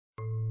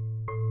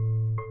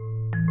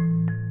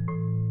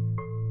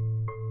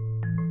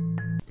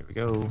we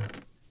go.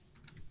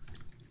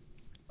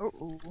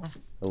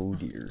 Oh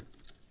dear.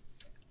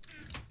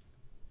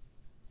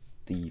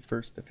 The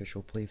first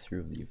official playthrough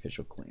of the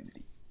official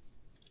Calamity.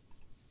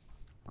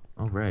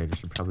 Oh right, I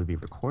should probably be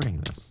recording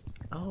this.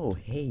 Oh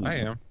hey. I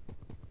am.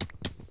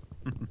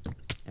 Yeah,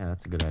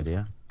 that's a good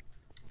idea.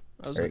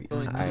 I was Alright,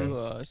 going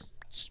to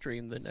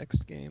stream the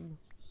next game.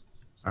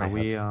 Are I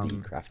we have the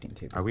crafting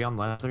table. Are we on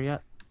leather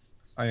yet?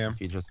 I am.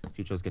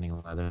 Fujo's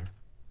getting leather.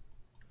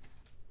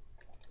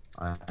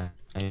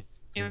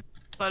 Yeah,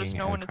 let us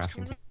know when it's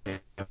coming.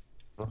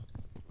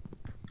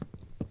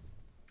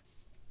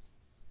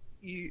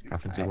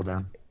 Crafting table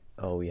down.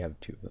 Oh, we have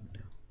 2 of them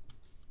now.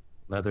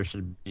 Leather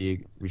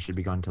we should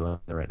be going to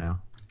leather right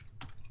now.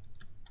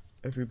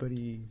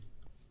 Everybody.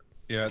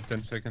 Yeah,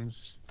 10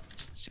 seconds.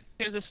 As soon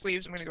as this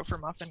leaves, I'm gonna go for a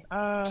muffin.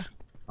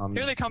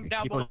 Here they come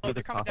down people below. get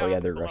They're coming this down Oh yeah,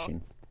 they're below.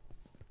 rushing.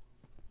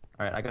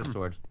 Alright, I got a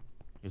sword.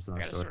 Here's I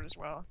another got a sword as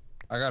well.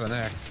 I got an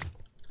axe.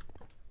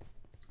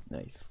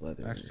 Nice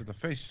leather. Axe to the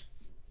face.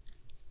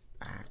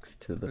 Axe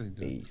to the Really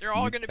do. face. They're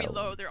all you gonna be tell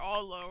low. them. They're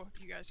all low.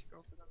 You guys can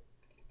go for them.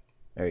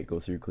 Alright, go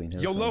through clean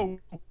house. YOLO!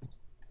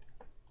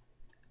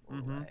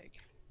 Leg.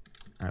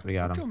 Alright, we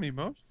got Kill him. me,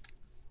 Moesh.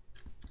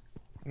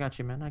 I got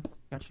you, man. I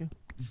got you.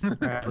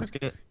 Alright, let's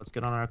get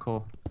on our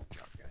coal. Good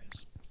job,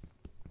 guys.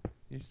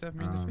 You stab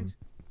me in the face.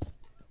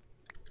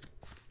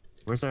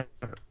 Where's our?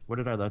 Where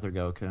did our leather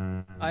go?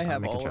 I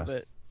have make a all of chest.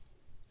 it.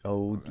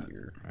 Oh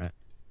dear.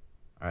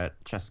 Alright,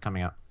 chest's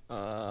coming up.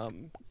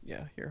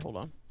 Yeah, here, hold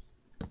on.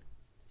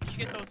 Did you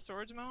get those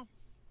swords, Mo?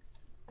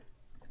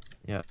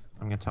 Yeah,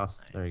 I'm gonna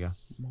toss. There you go.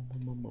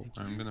 Nice.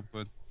 I'm gonna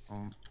put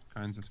all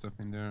kinds of stuff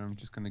in there. I'm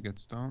just gonna get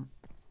stone.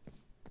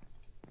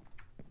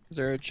 Is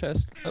there a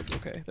chest? Oh,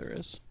 okay, there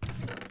is.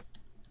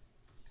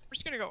 We're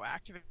just gonna go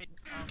activate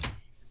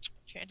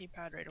chanting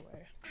pad right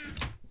away.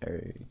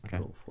 Alright, Okay.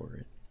 go for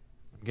it.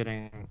 I'm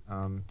getting.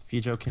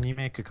 Fijo, can you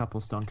make a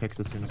couple stone picks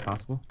as soon as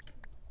possible?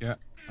 Yeah.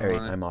 Alright,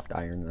 on it. I'm off to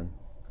iron then.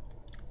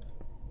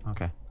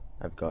 Okay.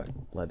 I've got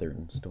leather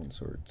and stone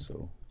sword,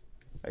 so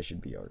I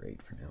should be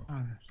alright for now.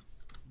 Ah,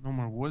 no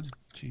more wood?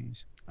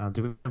 Jeez.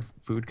 Do we have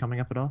food coming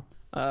up at all?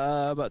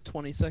 About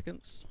 20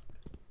 seconds.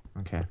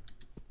 Okay.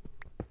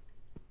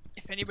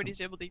 If anybody's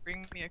able to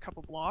bring me a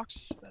couple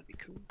blocks, that'd be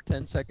cool.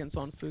 10 seconds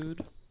on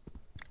food.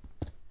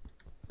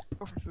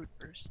 Go for food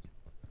first.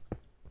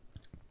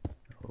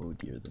 Oh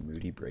dear, the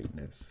moody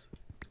brightness.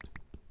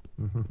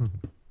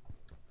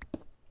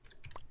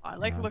 I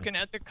like Yeah. looking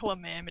at the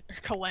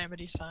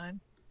calamity sign.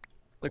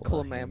 The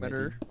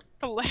Calamity.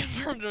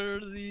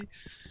 Calamity.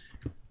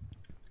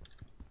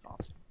 It's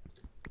awesome.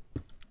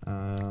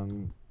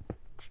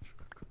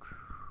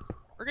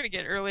 We're gonna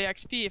get early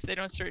XP if they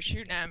don't start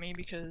shooting at me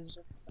because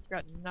I've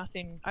got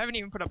nothing. I haven't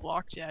even put up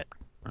blocks yet.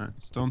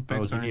 Alright, stone Oh,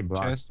 picks you are need in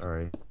blocks. chest.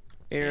 Sorry.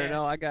 Here, Yeah.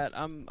 no,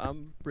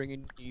 I'm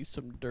bringing you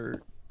some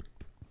dirt.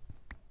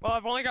 Well,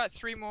 I've only got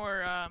 2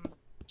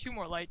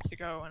 more lights to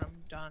go and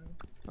I'm done.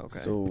 Okay.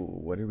 So,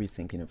 what are we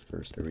thinking of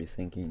first? Are we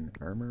thinking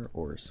armor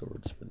or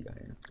swords for the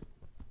iron?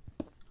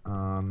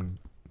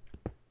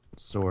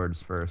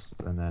 Swords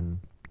first, and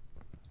then.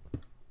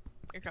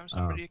 Here comes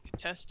somebody who can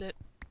test it.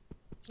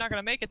 It's not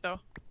gonna make it though.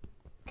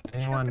 Can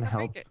anyone Not gonna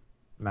help make it.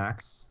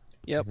 Max?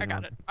 Yep. I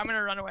got it. I'm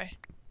gonna run away.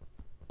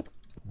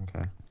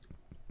 Okay.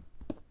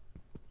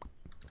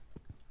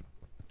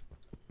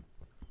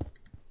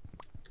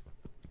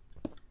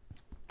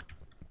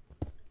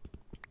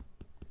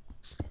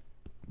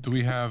 Do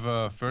we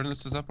have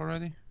furnaces up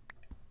already?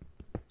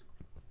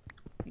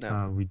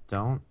 No. We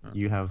don't.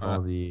 You have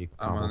all the.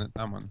 I'm on cobble. it.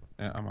 I'm on.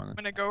 Yeah, I'm on it.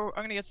 I'm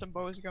gonna get some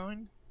bows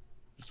going.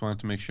 Just wanted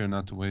to make sure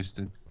not to waste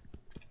it.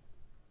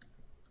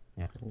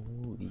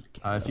 Holy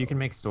cow. If you can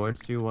make swords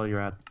too while you're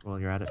at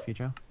it,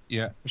 Fijo.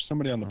 Yeah. There's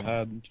somebody on the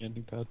pad,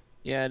 enchanting pad.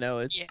 Yeah, no,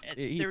 it's Yeah,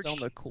 he's they're on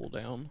the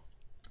cooldown.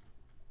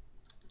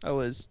 I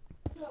was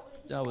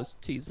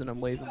teasing him,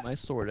 waving my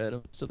sword at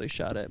him, so they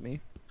shot at me.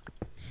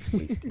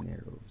 Wasting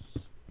arrows.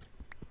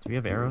 Do we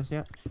have arrows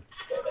yet?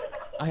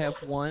 I have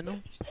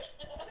 1.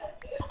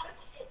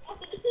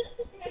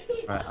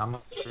 Alright, I'm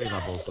up 3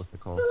 levels with the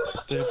coal.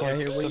 There's Yeah, like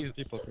here, will 7 you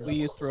people up here. will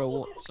you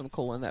throw some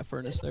coal in that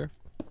furnace there?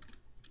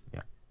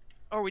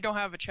 Oh, we don't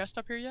have a chest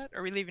up here yet?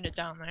 Are we leaving it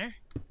down there?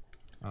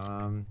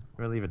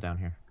 We'll leave it down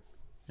here.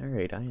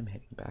 Alright, I am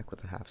heading back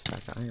with a half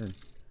stack of iron.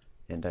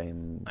 And I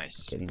am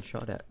Nice. getting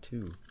shot at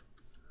too.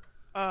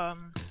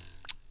 Crap.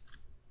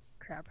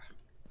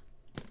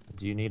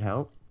 Do you need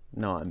help?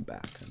 No, I'm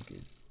back. I'm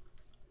good.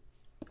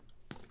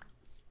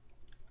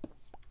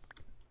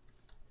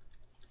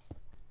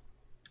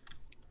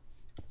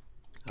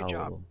 Good I'll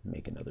job.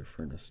 make another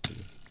furnace too.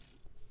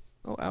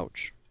 Oh,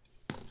 ouch.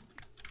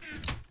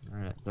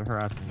 Alright, they're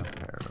harassing us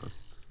with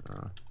arrows.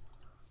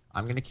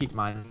 I'm gonna keep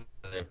mine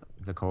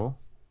the coal,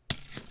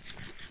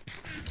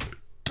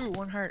 Ooh,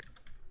 1 heart.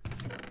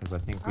 because I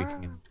think we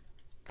can.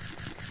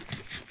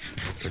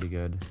 Pretty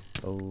good.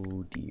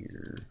 Oh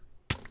dear.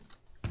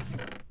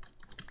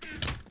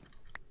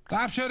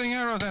 Stop shooting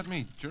arrows at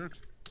me,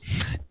 jerks.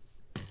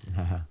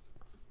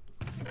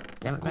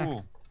 Damn it, Max.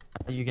 Cool.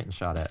 How are you getting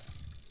shot at?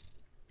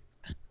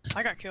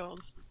 I got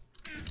killed.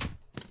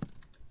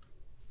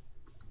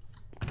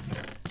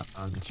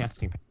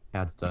 Enchanting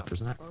pad's up,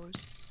 isn't it? Bows.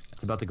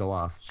 It's about to go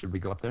off. Should we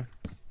go up there?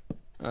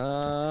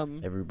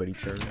 Everybody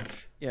charge.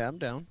 Yeah, I'm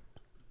down.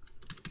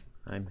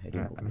 I'm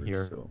heading Alright, I'm over,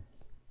 here. so...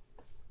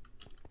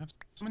 I have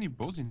so many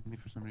bows in me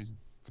for some reason.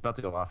 It's about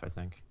to go off, I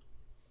think.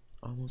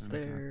 Almost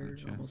Let me there, calculate,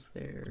 yeah. almost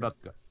there. It's about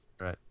to go.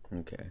 Right.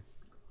 Okay.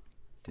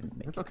 Didn't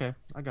make It's it. okay.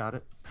 I got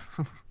it.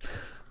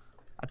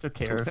 I took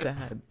care So of it.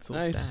 sad, so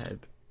Nice.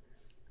 sad.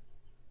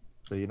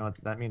 So you know what?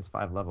 That means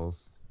 5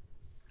 levels.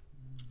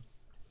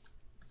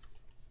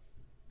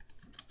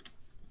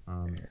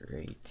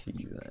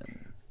 Alrighty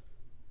then.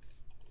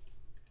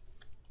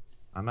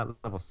 I'm at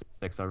level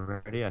 6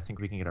 already. I think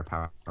we can get our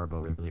power bow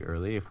really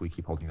early if we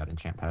keep holding that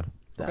enchant pad.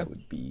 That Okay.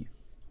 would be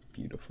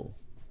beautiful.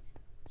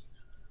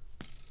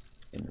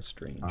 In a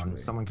strange way.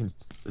 If someone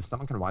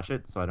can watch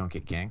it, so I don't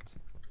get ganked.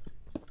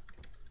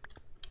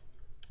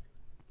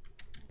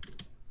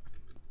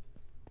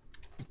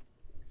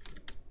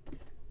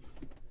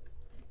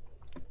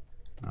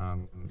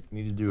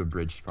 Need to do a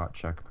bridge spot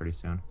check pretty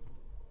soon.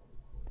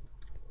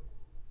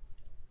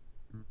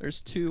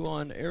 There's 2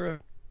 on arrows.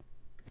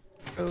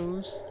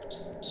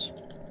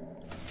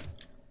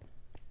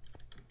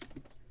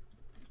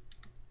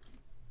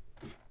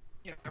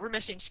 Yeah, we're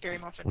missing Scary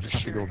Muffin. We'll for just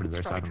have to sure. go over to their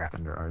It's side probably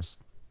and look crap. under ours.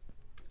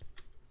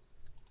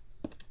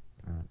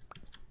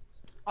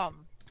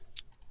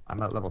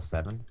 I'm at level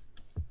 7.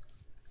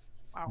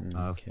 Wow.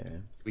 Okay.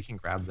 We can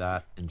grab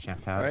that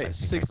enchant pad. I Alright, think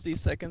 60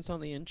 seconds on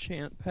the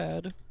enchant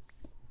pad. that's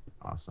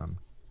awesome.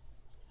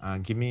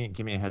 Give me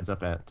a heads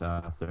up at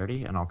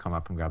 30, and I'll come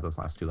up and grab those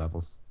last 2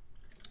 levels.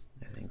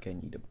 I think I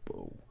need a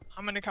bow.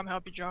 I'm gonna come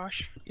help you,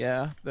 Josh.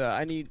 Yeah,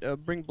 I need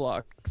bring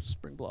blocks.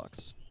 Bring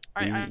blocks.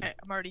 I'm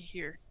already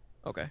here.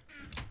 Okay.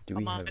 Do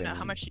we I'm on have it now. any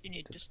How much do you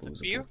need? Just a disposable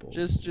few?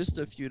 bows? Just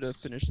a few to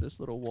finish this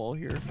little wall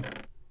here.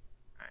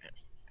 Alright.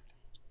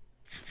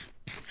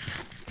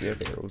 Do you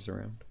have arrows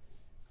around?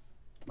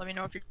 Let me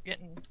know if you're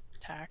getting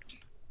attacked.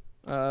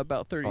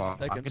 About 30 Oh, I'm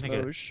seconds, gonna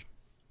get- Moesh.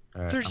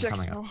 Alright, 30 I'm seconds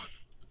coming up. more.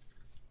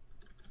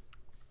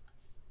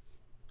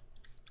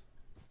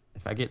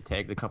 If I get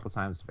tagged a couple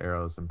times with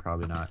arrows, I'm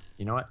probably not.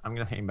 You know what? I'm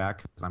gonna hang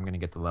back because I'm gonna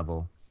get the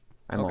level.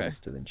 I'm Okay.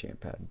 almost to the enchant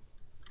pad,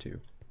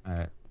 too.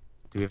 Alright.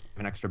 Do we have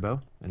an extra bow?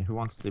 And who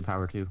wants the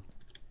power too?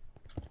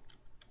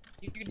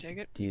 You can take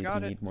it. Do You you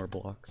got it. need more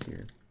blocks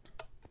here?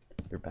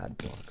 They're bad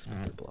blocks, but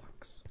they're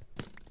blocks.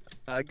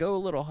 Go a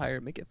little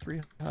higher, make it 3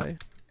 high.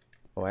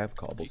 Oh, I have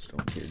cobblestone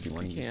here. Do you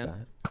want to You use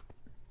can. that?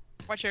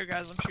 Watch out,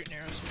 guys. I'm shooting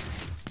arrows.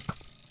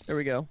 There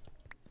we go.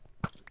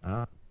 You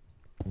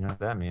know what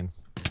that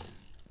means.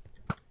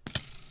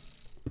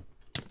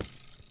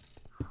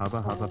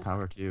 Hubba hubba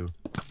power too.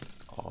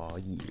 Oh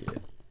yeah.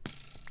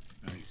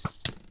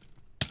 Nice.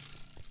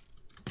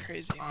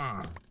 Crazy.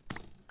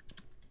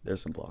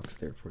 There's some blocks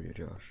there for you,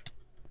 Josh.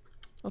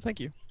 Oh, thank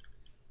you.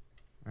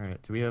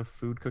 Alright, do we have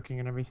food cooking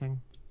and everything?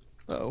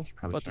 Uh-oh, Should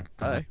probably about to check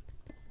that. die.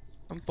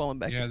 I'm falling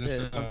back Yeah, a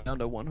there's, bit. I'm down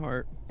to 1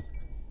 heart.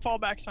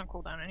 Fallback's on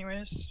cooldown,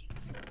 anyways.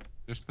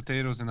 There's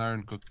potatoes and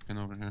iron cooking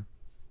over here.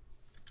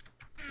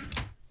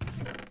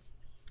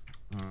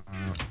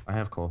 I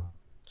have coal.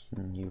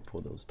 Can you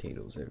pull those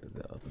potatoes out of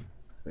the oven?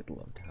 I'd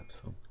love to have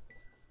some.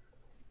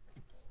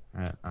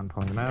 Alright, I'm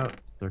pulling them out.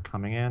 They're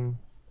coming in.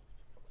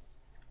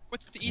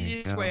 What's the There you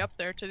easiest way go. up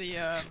there to the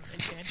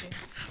enchanting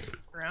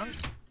ground?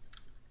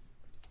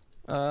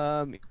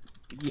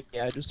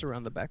 Yeah, just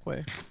around the back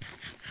way.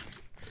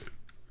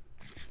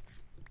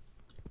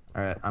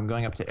 Alright, I'm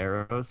going up to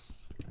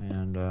arrows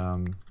and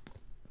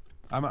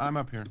I'm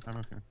up here. I'm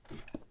up here.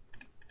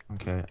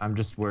 okay, I'm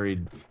just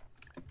worried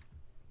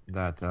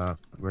that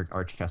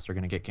our chests are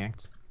gonna get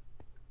ganked.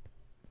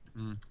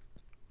 Mm.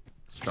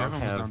 Strogg Jeven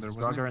was down there, Strogg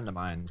wasn't he? are in the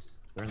mines.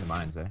 They're in the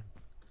mines, eh?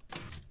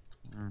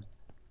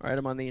 Alright,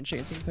 I'm on the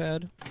enchanting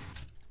pad.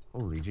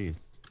 Holy jeez.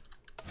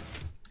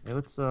 Hey,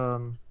 let's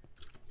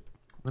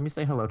let me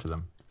say hello to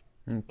them.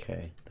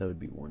 Okay, that would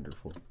be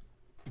wonderful.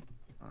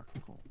 Alright,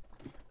 cool.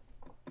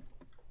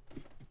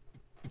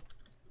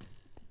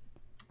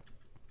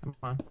 Come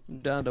on. I'm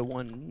down to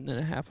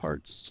 1.5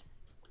 hearts.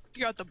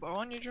 You got the bow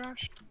on you,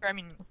 Josh? Or, I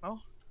mean, bow?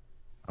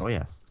 Oh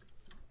yes.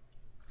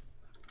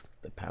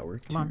 The power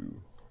Come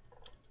on.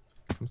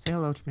 Come say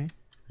hello to me.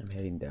 I'm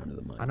heading down to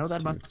the mines. I know that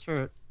too. must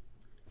hurt.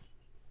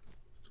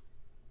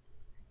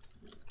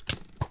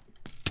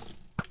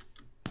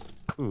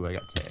 Ooh, I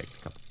got tagged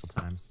a couple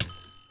times.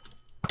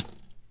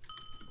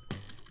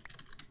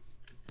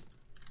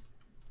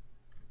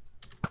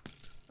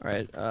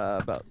 Alright,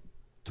 about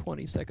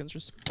 20 seconds or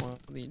so on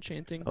the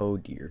enchanting. Oh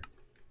dear.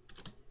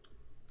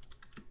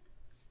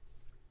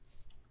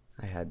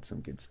 I had some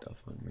good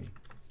stuff on me.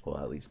 Well,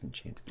 at least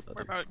enchanted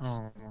leather.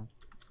 Whereabouts?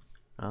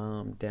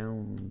 Oh,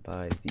 Down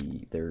by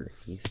their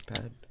haste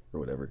pad or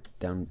whatever.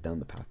 Down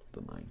the path to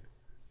the mine.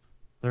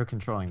 They're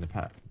controlling the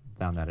path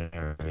down that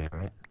area,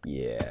 right?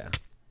 Yeah,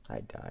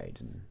 I died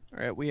and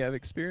Alright, we have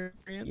experience.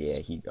 yeah,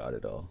 he got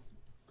it all.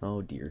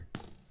 Oh dear.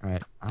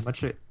 Alright, how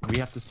much we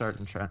have to start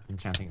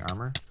enchanting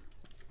armor?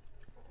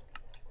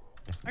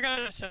 I got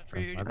a set for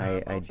you.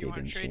 Okay. I if you did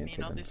want to trade me, enchant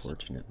and it, I'll do some,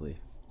 unfortunately.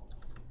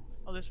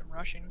 I'll do some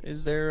rushing.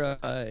 Is there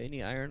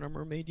any iron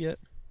armor made yet?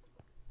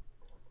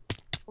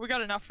 We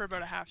got enough for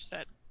about a half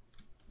set.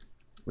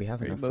 We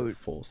have enough for a Remote.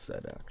 full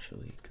set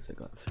actually, because I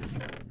got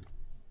 39.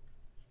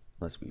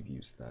 Unless we've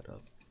used that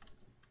up.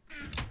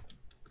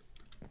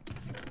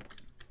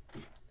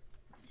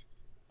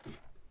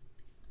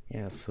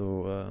 Yeah,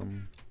 so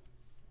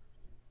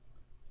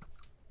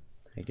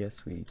I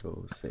guess we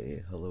go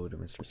say hello to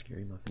Mr.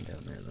 Scary Muffin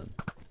down there then.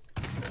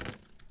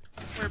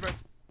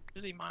 Whereabouts?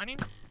 Is he mining?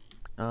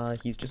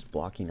 He's just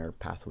blocking our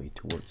pathway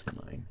towards the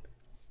mine.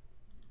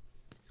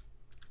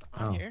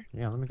 I'm Oh, here.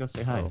 yeah, let me go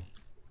say hi. Oh,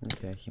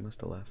 okay, he must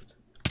have left.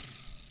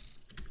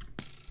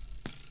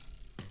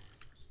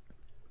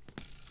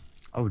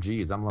 Oh,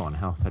 geez, I'm low on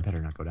health. I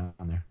better not go down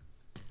there.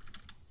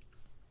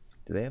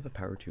 Do they have a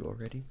power 2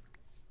 already?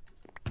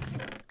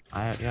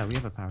 Yeah, we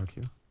have a power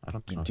too. I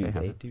don't know if Do they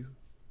have they it. do?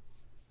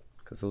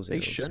 Because those They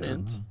arrows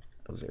shouldn't. hurt.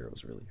 Those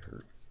arrows really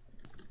hurt.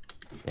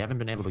 They haven't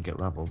been able to get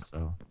levels,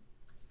 so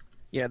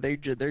Yeah, they're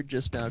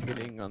just now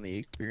getting on the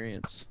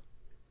experience.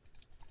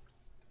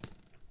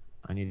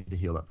 I need to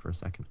heal up for a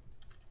second.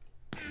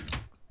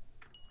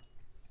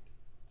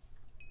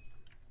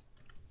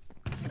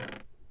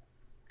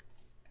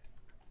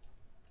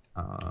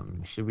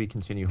 Should we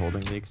continue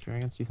holding the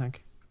experience, you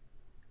think?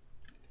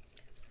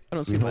 I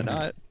don't see why hold it.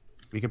 not.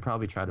 We could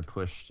probably try to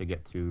push to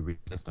get to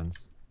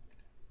resistance,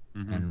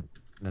 Mhm. and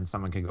then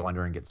someone could go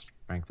under and get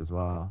strength as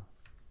well.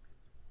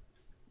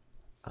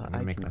 I'm gonna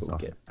I make can go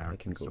myself get. an I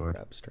can go sword.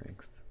 grab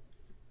strength.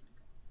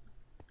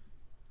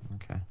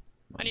 Okay. I'm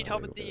I on need my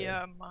help way with over the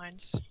there.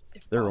 mines.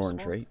 If They're possible.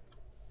 orange, right?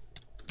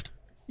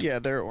 Yeah,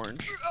 they're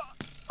orange.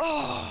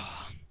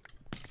 Oh!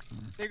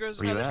 There goes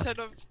Where you another at? set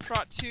of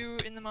Trot 2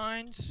 in the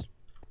mines.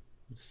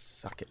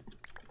 Suck it.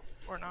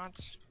 Or not.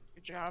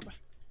 Good job.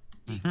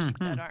 You can keep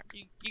that,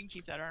 you can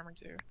keep that armor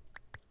too.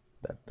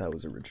 That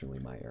was originally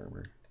my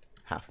armor.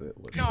 Half of it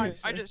was. No,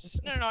 his. I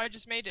just no, I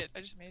just made it. I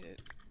just made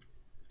it.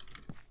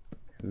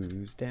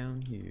 Who's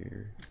down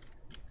here?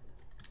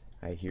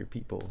 I hear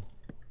people.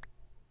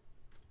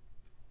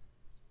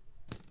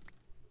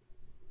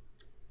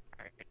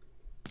 Alright.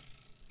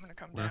 I'm gonna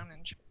come Where? down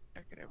and check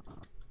it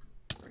out.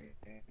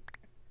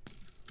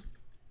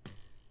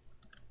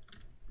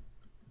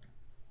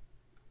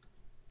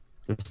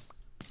 There's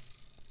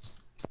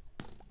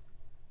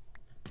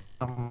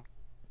someone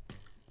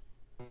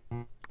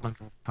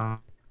I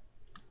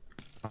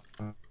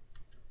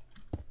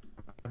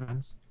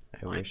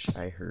wish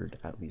I heard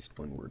at least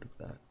one word of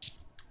that.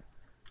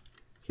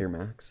 Here,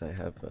 Max, I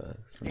have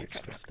some Here,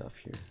 extra Kevin. stuff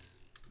here.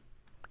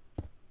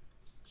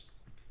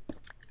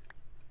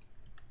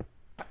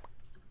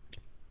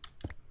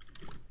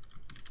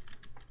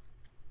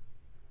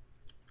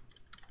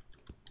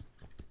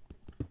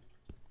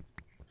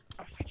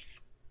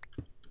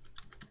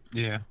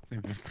 Yeah,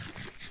 thank you.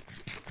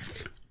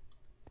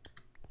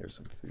 There's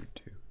some food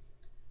too.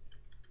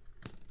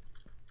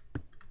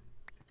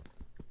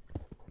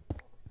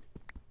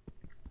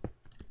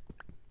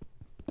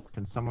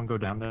 Can someone go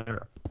down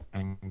there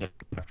and get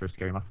after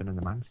Scary Muffin in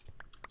the mines?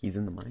 He's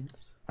in the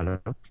mines? Hello?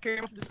 Carry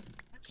on with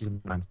He's in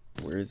the mines.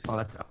 Where is he? Oh,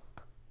 that's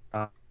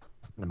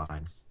in the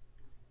mines.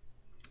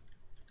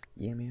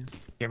 Yeah, man.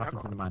 Scary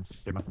Muffin's in the mines.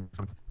 Scary Muffin's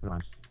in the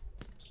mines.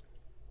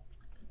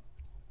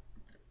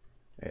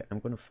 Alright, I'm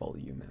gonna follow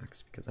you,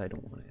 Max, because I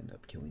don't want to end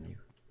up killing you.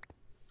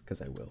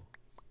 Because I will.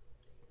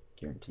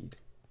 Guaranteed.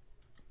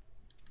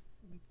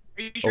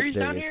 Are you Oh, sure he's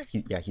there down he is.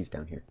 here? Yeah, he's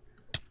down here.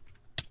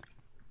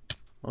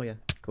 Oh yeah,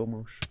 go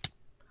Moesh.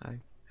 Hi,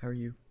 how are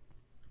you?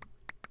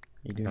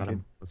 You doing Got good?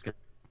 him. Let's get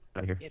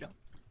out of here. You don't.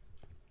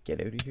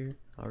 Get out of here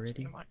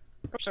already? Never mind.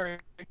 Oh, sorry.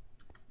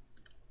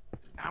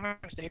 I'm gonna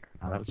stay here.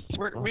 Oh, that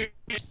was We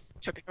just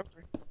took it over.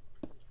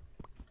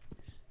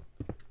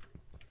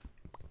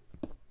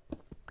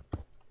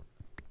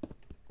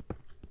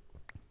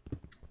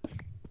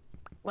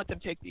 Let them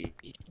take the.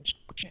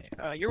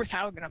 You're with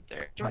Halligan up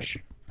there, Josh.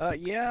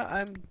 Yeah,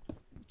 I'm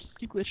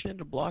keep glitching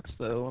into blocks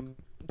though.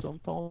 So I'm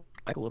falling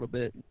back a little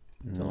bit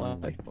until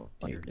my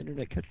dear.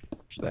 internet catches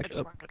I back just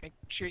up. wanted to make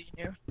sure you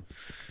knew.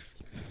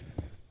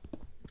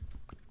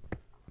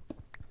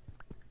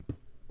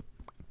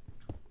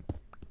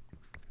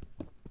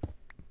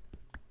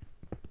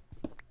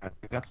 I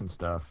got some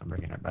stuff. I'm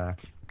bringing it back.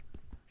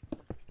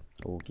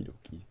 Okie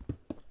dokie.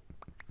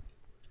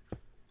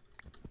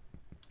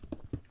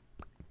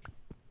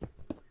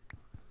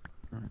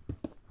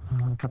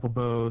 A couple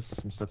bows,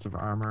 some sets of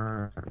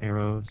armor,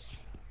 arrows,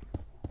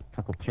 a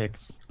couple picks.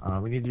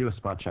 We need to do a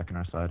spot check on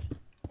our side.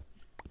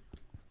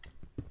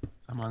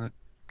 I'm on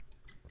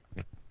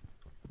it.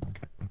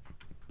 Okay.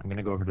 I'm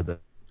gonna go over to the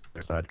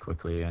other side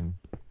quickly and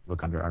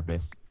look under our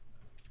base.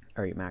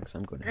 Alright, Max,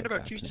 I'm going I to got head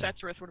about back 2 now.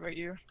 sets worth. What about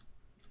you?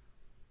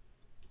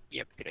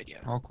 Yep, good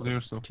idea. All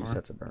clear so Two far.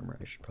 sets of armor.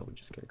 I should probably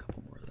just get a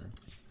couple more then.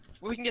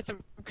 We can get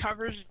some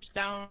covers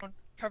down.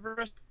 Cover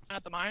us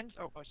at the mines.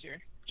 Oh, Moesh here.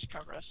 Just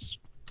cover us.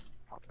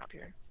 Popping up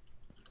here.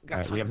 got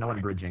Alright, we have tons no of one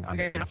mine. bridging on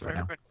Okay, this enough for right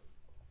now. everybody.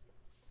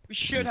 We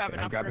should have Okay,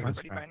 enough for grabbing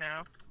everybody this by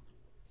now.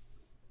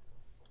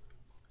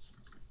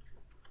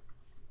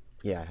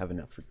 Yeah, I have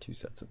enough for 2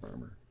 sets of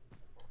armor.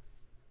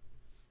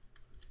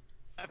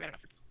 I've got enough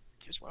for 2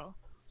 as well.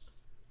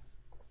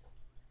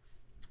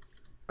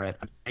 Alright,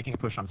 I'm making a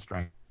push on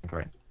strength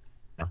right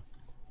now.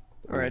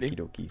 Alrighty.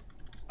 Okie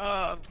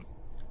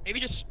Maybe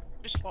just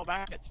fall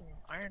back at some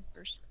iron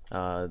first.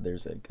 dokie.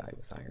 There's a guy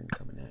with iron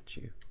coming at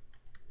you.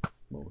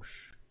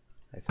 Moesh,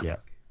 I think. Yeah.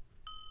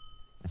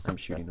 I'm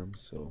shooting him,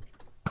 so...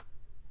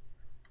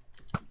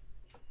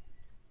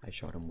 I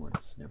shot him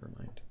once, never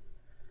mind.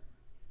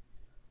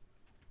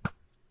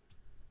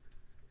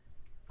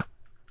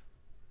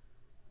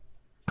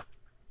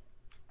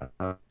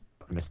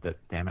 Missed it,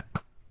 damn it.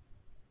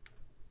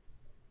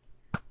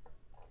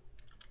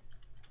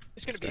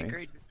 It's gonna be a Strength.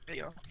 great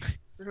video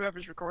for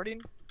whoever's recording.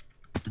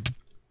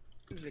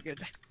 This is a good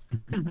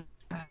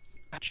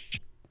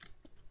match.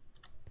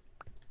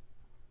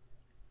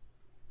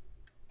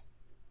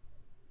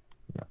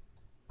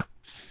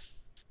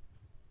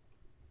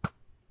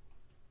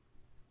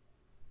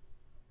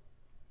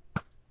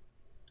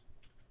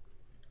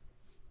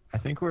 I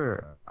think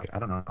I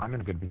don't know, I'm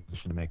in a good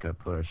position to make a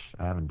push.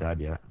 I haven't died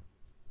yet.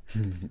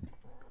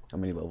 How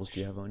many levels do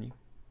you have on you?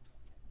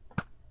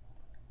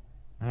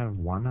 I have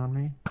 1 on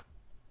me.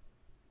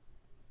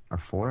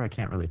 Or 4, I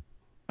can't really...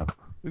 Oh.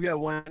 We've got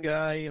one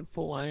guy in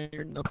full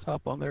iron up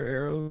top on their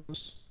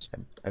arrows.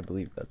 I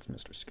believe that's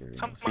Mr. Scary.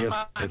 Come Yes,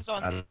 on, it's-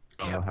 on I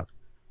don't know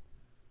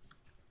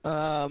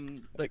how...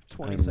 Like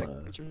 20 I'm,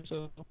 seconds or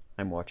so.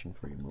 I'm watching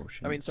for your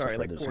motion. I mean, so sorry, far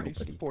like there's 40,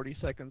 nobody. 40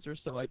 seconds or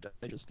so. I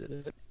just did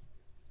it.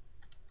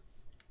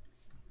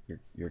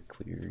 You're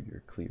clear,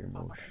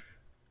 Moesh.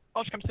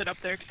 I'll just come sit up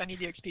there because I need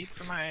the XP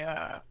for my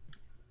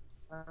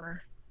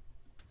armor.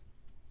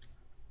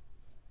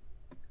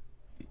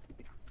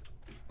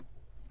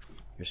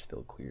 You're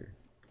still clear.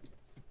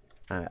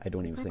 I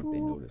don't even think they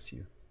notice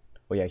you.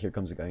 Oh yeah, here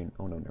comes a guy.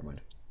 Oh no, never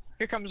mind.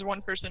 Here comes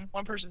one person.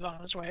 One person's on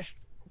his way.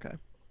 Okay.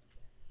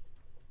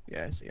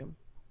 Yeah, I see him.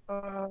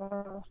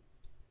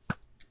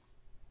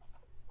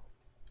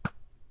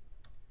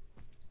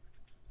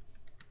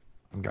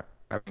 I'm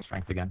grabbing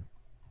strength again.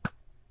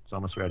 It's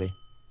almost ready.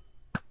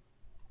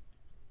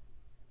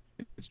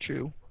 It's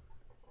true.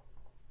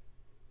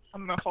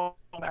 I'm gonna fall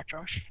back,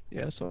 Josh.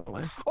 Yeah, so am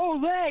I. Oh,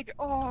 leg!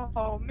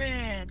 Oh,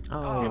 man!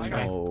 Oh, I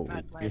got no.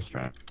 bad leg. Your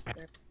strength.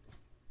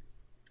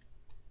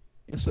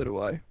 Yeah, so do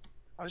I.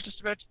 I was just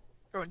about to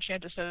go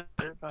enchant a set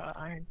of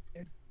iron.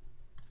 Dude.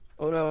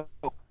 Oh no.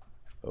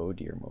 Oh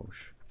dear,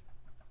 Moesh.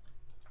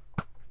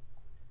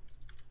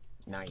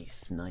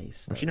 Nice,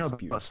 nice. What That you know was about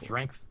beautiful.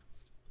 strength?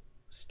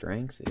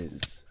 Strength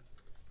is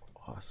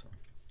awesome.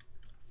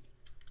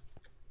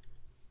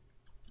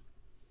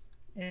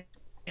 Yeah.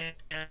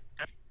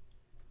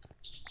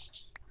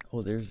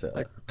 Oh, there's a.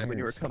 Like when you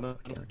iron were stuff coming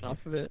down here.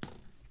 off of it.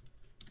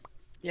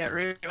 Yeah,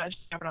 really, I was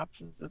jumping off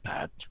the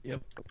pad.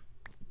 Yep.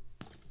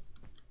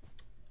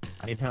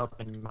 I need help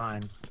in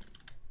mines.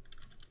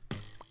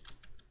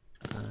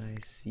 I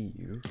see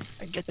you.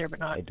 I can get there, but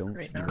not I don't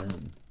right see now.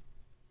 them.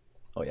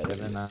 Oh yeah, And there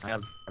it then is. I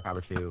have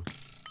power 2.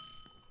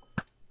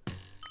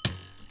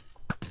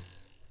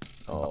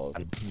 Oh,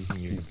 I'm using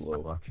he's my low.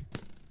 luck.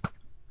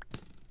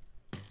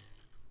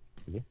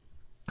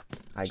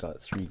 I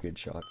got 3 good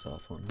shots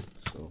off on him,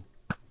 so.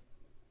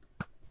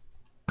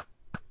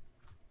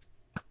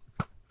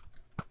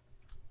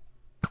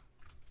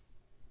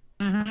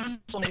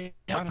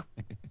 Yeah.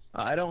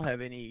 I don't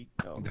have any.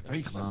 No. In the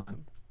face, man.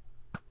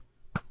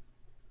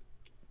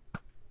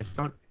 If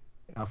don't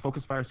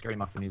focus fire scary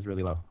muffin, he's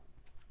really low.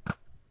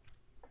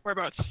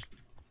 Whereabouts?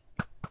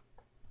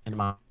 In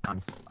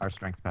mines, our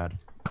strength pad.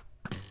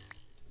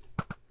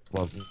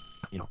 Well,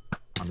 you know,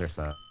 on their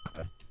side.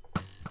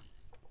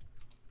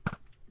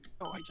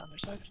 Oh, he's on their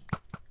side.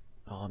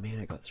 Oh man,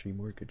 I got 3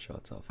 more good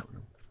shots off on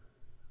him.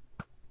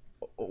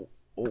 Oh,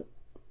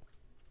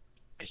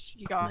 Nice.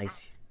 You got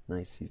nice,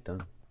 nice. He's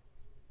done.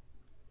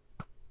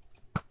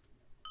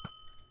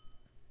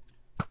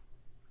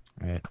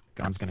 Alright,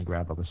 Gon's gonna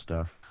grab all the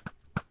stuff.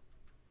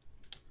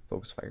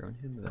 Focus fire on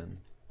him, then.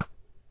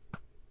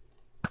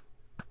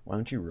 Why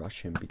don't you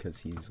rush him because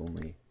he's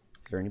only.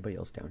 Is there anybody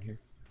else down here?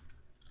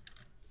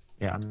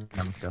 Yeah,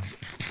 I'm still.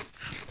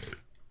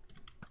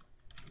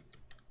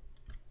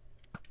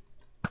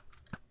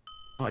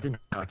 Oh, I didn't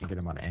know I can get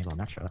him on an angle in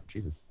that shot.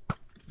 Jesus.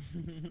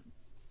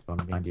 So I'm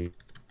behind you.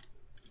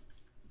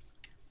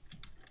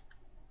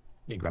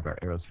 You can grab our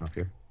arrows from up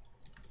here.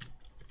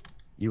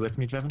 You with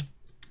me, Jeven?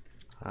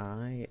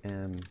 I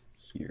am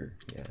here.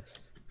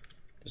 Yes.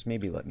 Just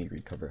maybe let me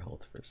recover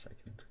health for a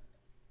second.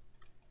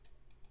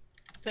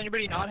 Does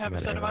anybody not have a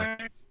set of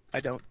iron? I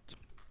don't.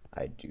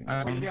 I do.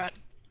 What do you Um, got?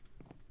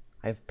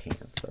 I have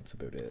pants. That's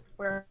about it.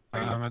 Where?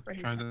 Are you? I'm Right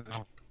here. trying to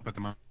help with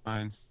the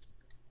mines.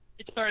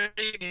 It's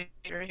already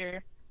right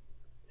here.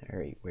 All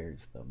right.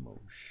 Where's the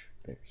Moesh?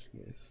 There he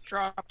is.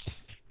 Dropped.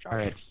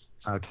 Alright,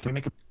 can we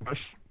make a push?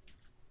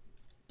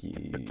 Dear.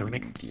 Can we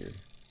make- Dear.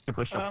 A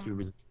push up to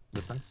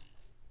resistance?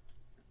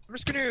 I'm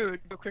just gonna do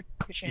a quick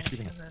chant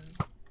shooting and it.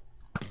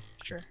 then.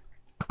 Sure.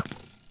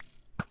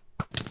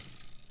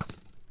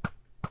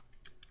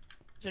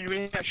 Does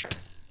anybody have a shot?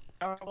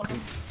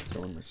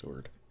 Throwing my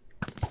sword.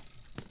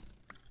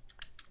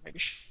 Maybe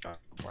shot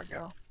before I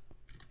go.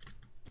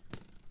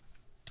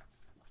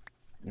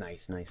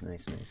 Nice, nice,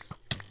 nice, nice.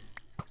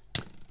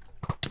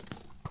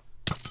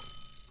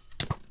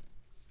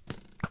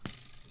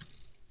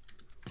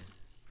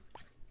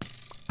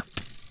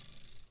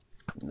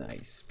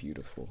 Nice,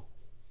 beautiful.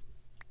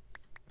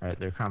 Alright,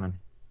 they're coming.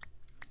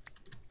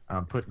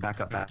 Put back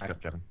up,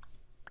 Jeven.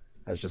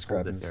 I was just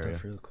hold grabbing this stuff area.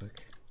 real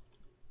quick.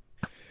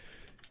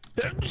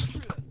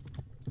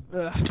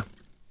 Ugh.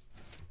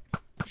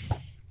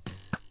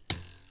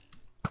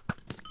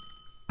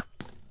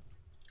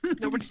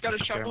 Nobody's got a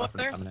shovel up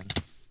there?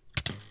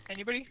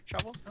 Anybody?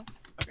 Shovel? No?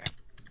 Okay.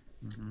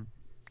 Mm-hmm.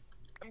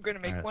 I'm gonna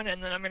make Alright. one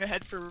and then I'm gonna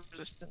head for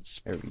resistance.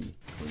 Are we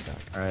going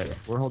back? Alright, Yeah.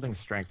 we're holding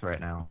strength right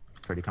now,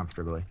 pretty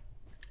comfortably.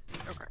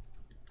 Okay.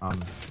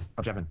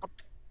 Jeven.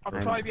 I'll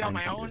I'm- probably be on I'm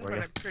my here. own, Where but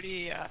you? I'm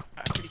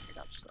pretty good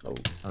up, so. Oh,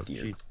 Oh,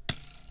 dear. jeez.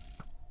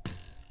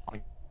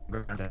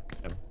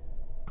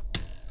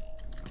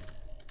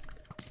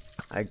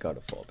 I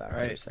gotta fall back for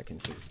a Alright.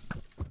 second here.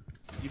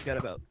 You've got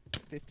about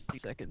 50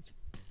 seconds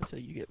until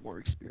you get more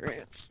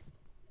experience.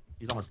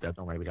 He's almost dead,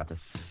 don't worry, we got this.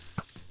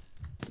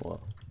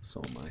 Well,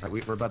 so am I.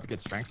 Alright, we're about to get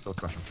strength, so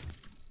let's rush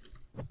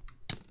him.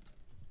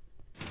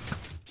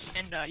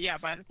 And yeah,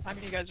 by the time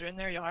you guys are in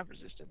there, you'll have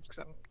resistance,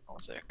 because I'm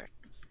almost there.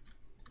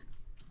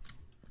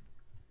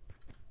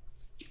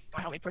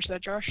 Wanna help me push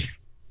that, Josh?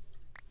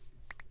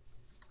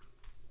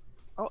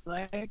 Oh,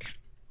 lag.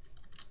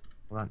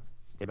 Hold on,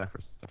 stay back for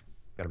a second.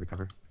 Gotta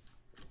recover.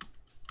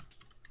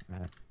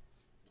 Alright.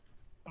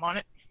 I'm on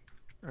it.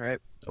 Alright.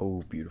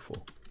 Oh, beautiful.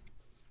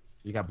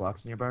 You got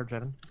blocks in your bar,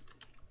 Jeven?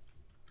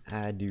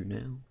 I do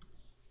now.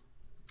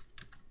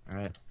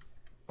 Alright.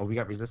 Oh, we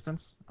got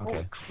resistance? Holy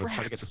Okay, let's try to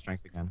crap. get the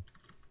strength again.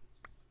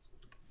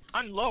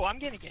 I'm low, I'm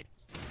gonna get.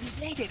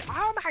 He's naked!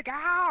 Oh my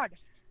god!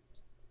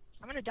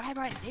 I'm gonna die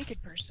by a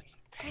naked person.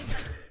 Dang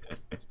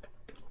it.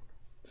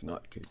 It's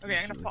not good. Okay,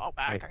 I'm gonna usually. fall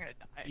back, Right. I'm gonna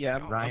die. Yeah,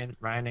 No,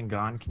 Ryan and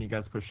Gon, can you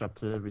guys push up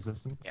to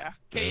resistance? Yeah.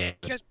 Okay, yeah,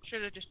 you guys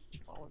should have just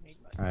followed me,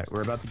 but. Alright,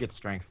 we're about to get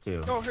strength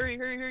too. Oh, hurry,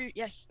 hurry, hurry.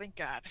 Yes, thank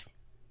God.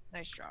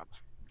 Nice job.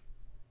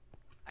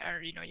 I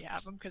already know you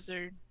have them because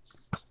they're.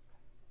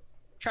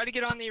 Try to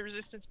get on the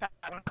resistance pad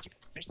once you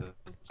finish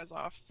those guys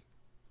off.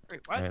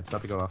 Wait, what? Alright, it's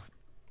about to go off.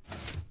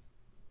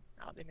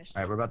 Oh, they missed.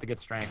 Alright, we're about to get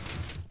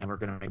strength, and we're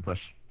gonna make a push.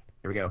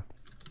 Here we go.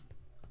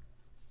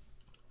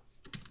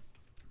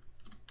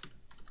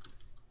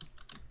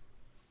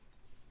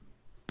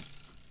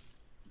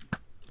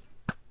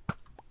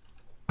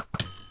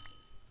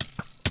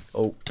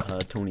 Oh,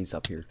 Tony's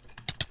up here.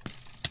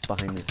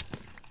 Behind me.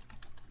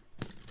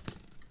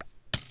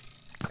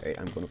 Alright,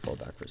 I'm gonna fall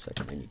back for a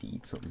second. I need to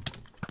eat something.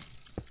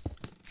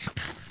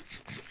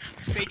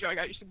 Pedro, I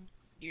got you some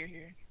gear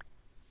here.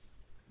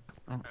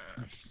 Oh.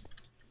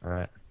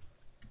 Alright.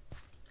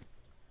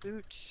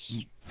 Boots.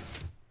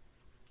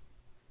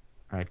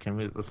 Alright,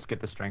 let's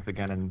get the strength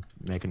again and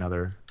make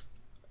another.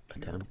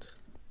 Attempt.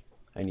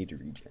 I need to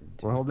regen.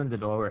 too. We're holding the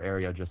lower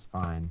area just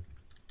fine.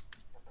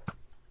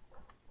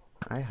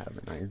 I have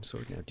an iron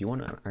sword now. Do you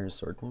want an iron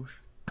sword, Moesh?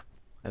 I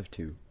have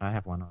two. I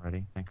have one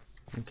already, thanks.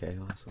 Okay,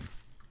 awesome.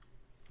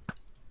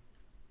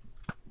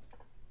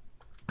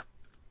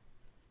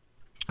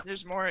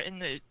 There's more in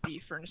the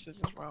furnaces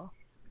as well.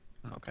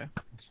 Okay.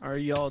 Are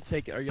y'all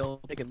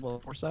taking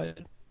lower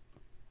side?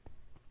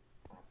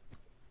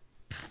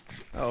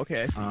 Oh,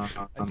 okay. I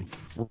see.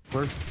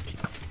 We're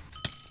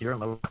you're on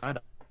lower side.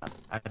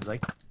 I'd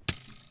like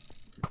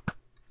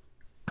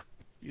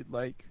You'd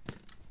like.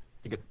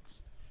 to get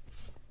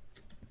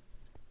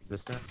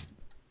resistance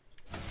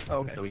Oh,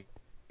 okay. so we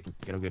can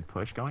get a good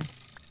push going.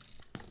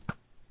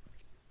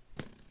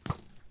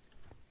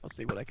 I'll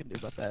see what I can do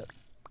about that.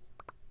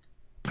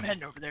 I'm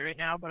heading over there right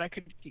now, but I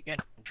could get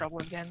in trouble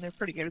again. They're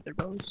pretty good at their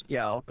bows.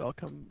 Yeah, I'll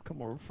come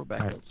over for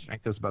backup. Alright,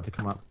 strength is about to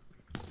come up.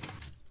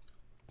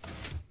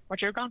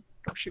 Watch out, Gon.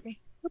 Don't shoot me.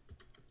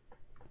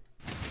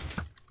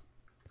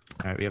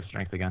 Alright, we have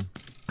strength again.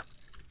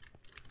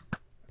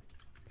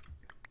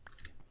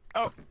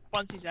 Oh,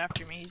 once he's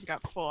after me, he's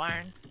got full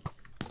iron.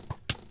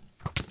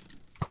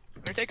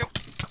 I'm gonna take him.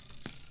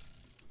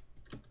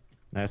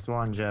 Nice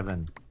one,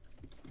 Jeven.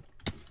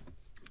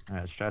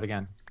 Alright, let's try it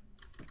again.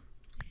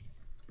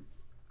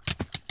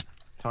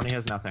 Tony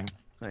has nothing.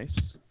 Nice.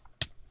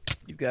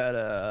 You've got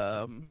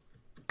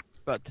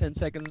about 10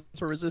 seconds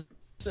for resistance.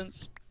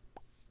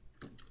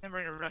 Then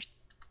we're gonna rush.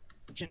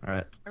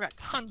 Alright. I've got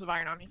tons of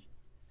iron on me.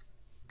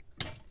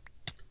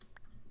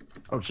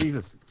 Oh,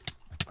 Jesus.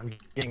 I'm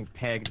getting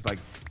pegged by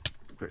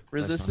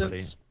Resistance.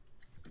 somebody.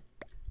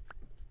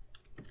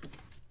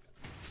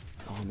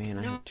 Oh man,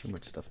 I No. have too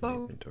much stuff in my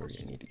Oh. inventory.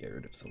 I need to get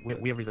rid of some.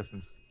 We have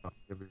resistance. Oh,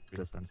 we have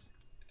resistance.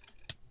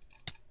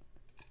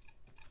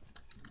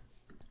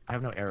 I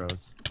have no arrows.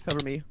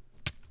 Cover me.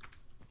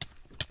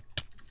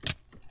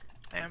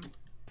 I am.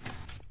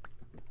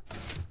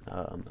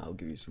 I'll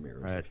give you some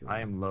arrows Right, if you want.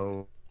 I am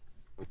low.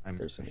 I'm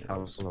There's some hella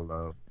arrows.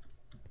 low.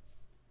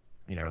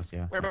 Need arrows,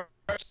 yeah. Where about?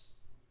 You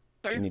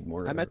Sorry? need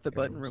more. I'm at the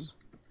button arrows. room.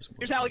 There's more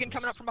Here's Halligan arrows.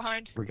 coming up from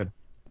behind. We're good.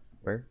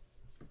 Where?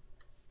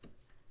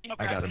 Oh, I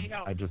crap, got he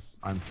him. got-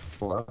 I'm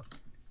full up.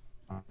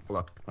 I'm full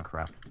up. Oh,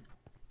 crap.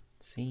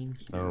 Same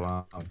here.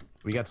 So,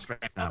 we got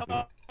strength now.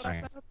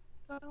 Alright.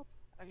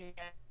 Okay,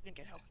 I didn't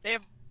get help. They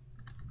have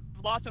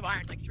lots of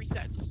iron, like 3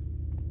 sets.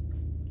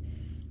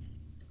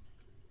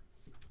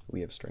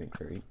 We have strength,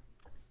 right?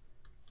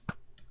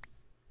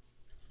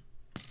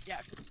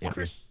 Yeah,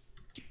 First,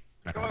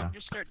 Not go right out now. and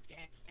just start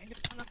ganging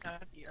on them.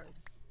 That'd be alright.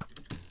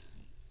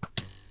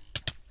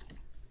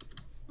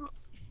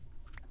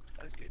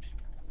 That was good.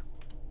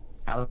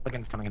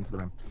 Halligan's coming into the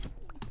room.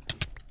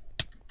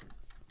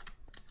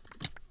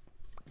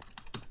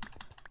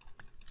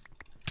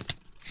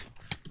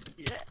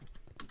 Yeah.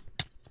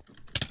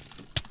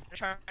 I'm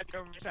trying to get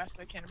over as fast as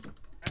I can.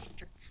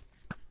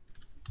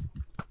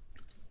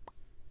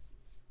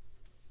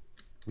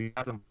 We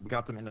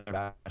got them in their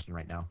bastion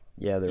right now.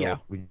 Yeah, they're Yeah.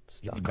 all We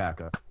stuck. need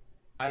backup.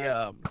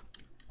 Yeah,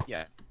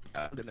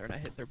 I went in there and I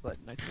hit their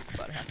button. I took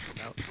about half of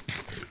them out.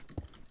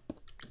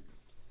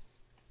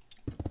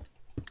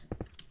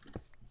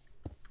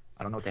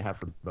 I don't know what they have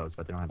for bows,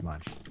 but they don't have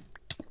much.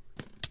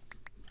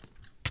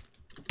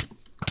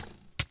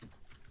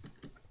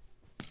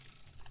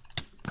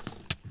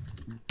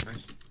 Nice.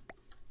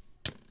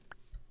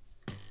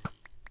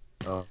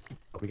 Oh,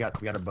 we got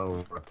a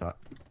bow up top.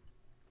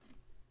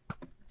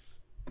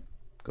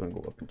 Gonna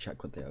go up and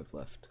check what they have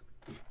left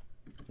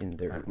in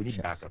their Alright, we need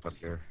chests. backup up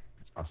here,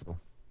 if possible.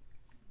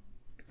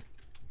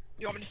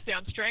 You want me to stay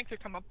on strength or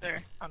come up there?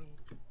 I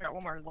got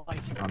one more light.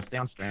 Stay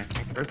on strength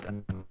first,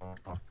 and then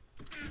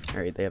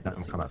Alright, they have Let them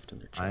nothing come up. left in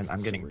their chests. I'm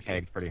so getting we're good.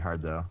 pegged pretty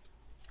hard though.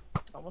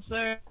 Almost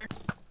there.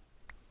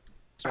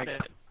 Got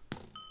it.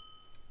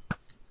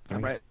 Can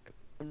I'm we right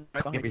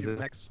behind get you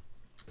next.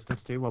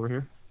 resistance too while we're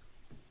here?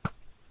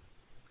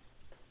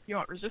 You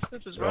want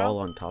resistance as They're well? all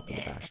on top of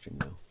the bastion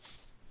now.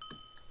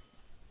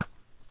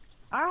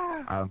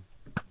 Ah!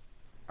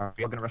 Are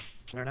we all gonna rush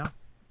in there now?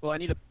 Well, I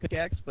need a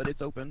pickaxe, but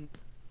it's open.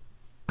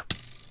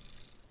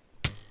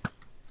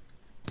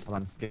 Hold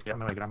on, get out of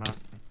my way, get out of my way.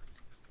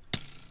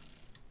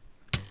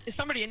 If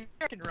somebody in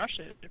there can rush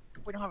it,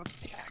 we don't have a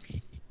pickaxe.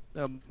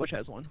 Moesh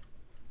has one.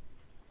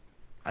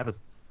 I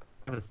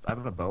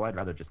have a bow, I'd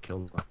rather just kill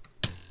them.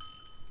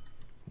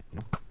 You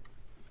know?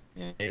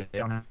 Yeah. They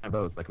don't have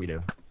bows like we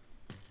do.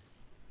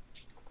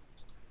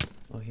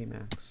 Oh, hey,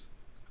 Max.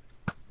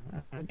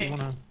 I do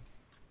wanna...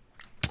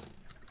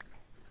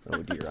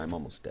 Oh dear, I'm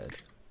almost dead.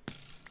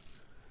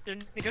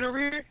 Didn't they get over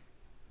here?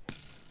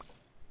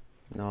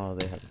 No,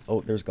 they have.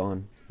 Oh, there's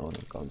Gone. Oh no,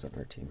 Gone's on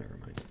our team. Never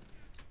mind.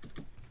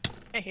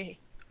 Hey, hey, hey.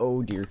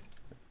 Oh dear.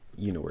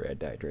 You know where I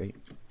died, right?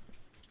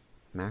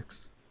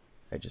 Max?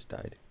 I just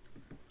died.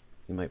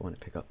 You might want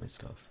to pick up my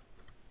stuff.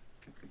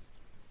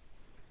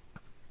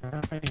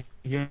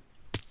 Yeah.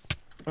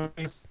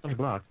 Some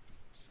blocks.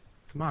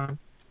 Come on.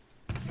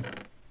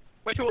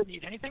 Which will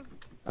need anything?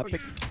 A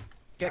pickaxe.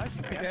 Yeah.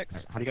 Pickaxe.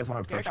 How do you guys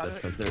want to Yeah, approach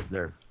got this?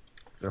 Because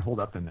they're holed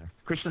up in there.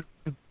 Christian,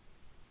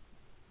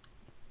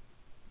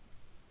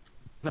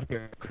 up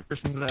here.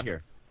 Christian's out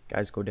here.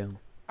 Guys, go down.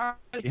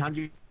 Behind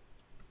you.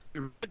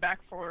 Back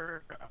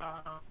for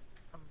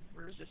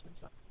resistance.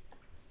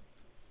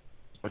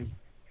 Buddy.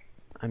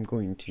 I'm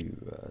going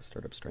to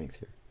start up strength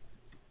here.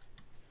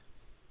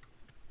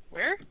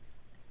 Where?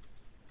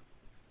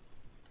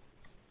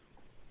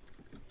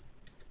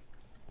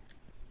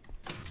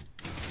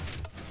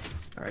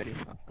 Alrighty.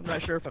 I'm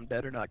not sure if I'm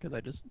dead or not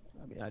because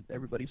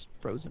everybody's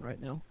frozen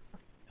right now.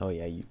 Oh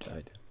yeah, you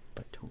died.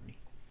 But Tony.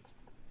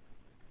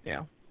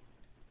 Yeah.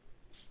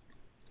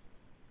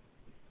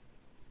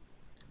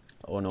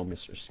 Oh no,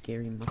 Mr.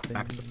 Scary Muffin.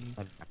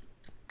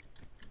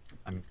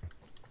 I'm.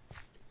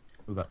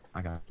 Move up.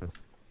 I got this.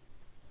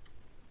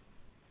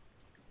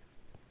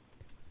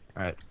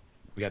 Alright.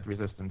 We got the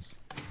resistance.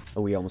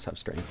 Oh, we almost have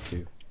strength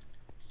too.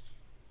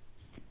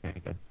 Okay,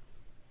 good.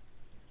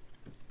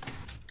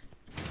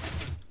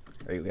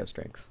 Alright, we have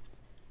strength.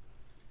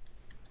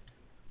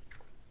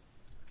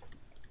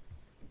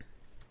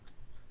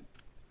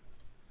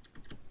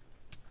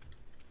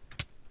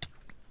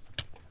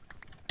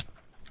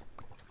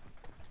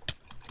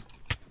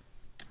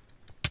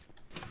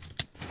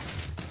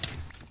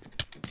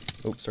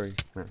 Oh, sorry,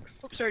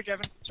 Max. Oops, sorry,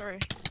 Jeven. Sorry.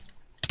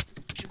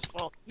 It's his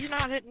fault. He's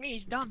not hitting me.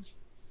 He's done.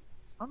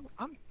 I'm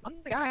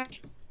the guy.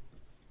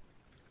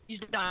 He's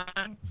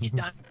done. He's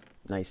done.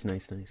 Nice,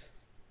 nice, nice.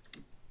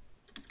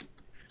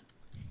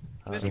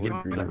 This We're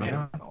is green I right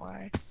now. don't know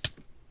why.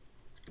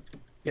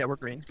 Yeah, we're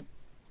green.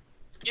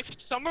 If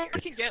someone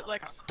can get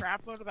like a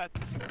crap load of that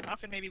stuff,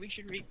 and maybe we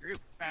should regroup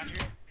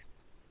faster.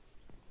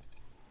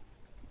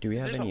 Do we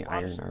have There's a any lot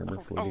iron of-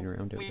 armor floating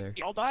around out we there?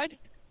 all died?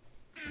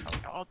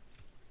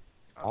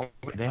 Oh,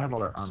 They have all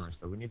their armor,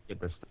 so we need to get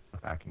their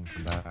stuff back and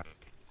come back.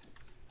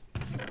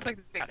 It's like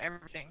they got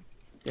everything.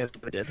 Yeah,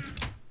 they did.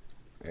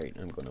 Alright,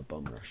 I'm gonna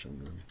bum rush them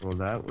then. Well,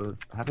 that was.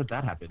 How did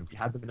that happen? We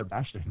had them in a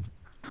bastion.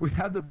 We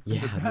had them in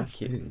Yeah, a no bastion.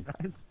 kidding.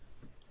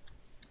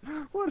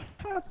 Guys. What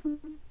happened?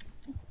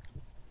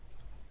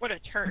 What a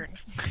turn.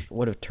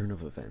 What a turn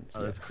of events.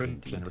 Oh, Yes, it's Christian.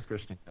 indeed. It was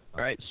Christian.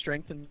 Alright,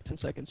 strength in 10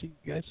 seconds, you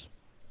guys.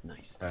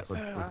 Nice. Alright,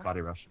 let's body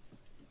rush.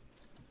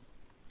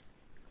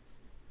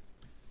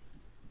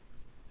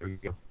 There we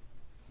go.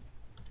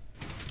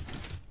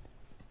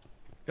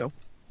 Go.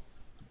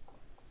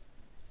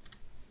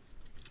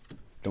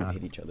 Don't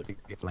hit each other.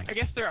 Get flanked. I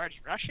guess they're already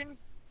rushing.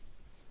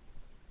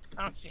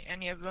 I don't see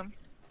any of them.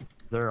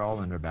 They're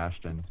all in their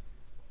bastion.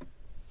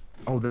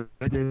 Oh,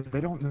 they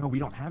don't know we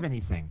don't have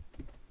anything.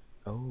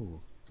 Oh.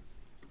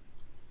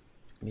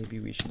 maybe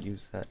we should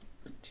use that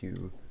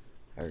to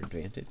our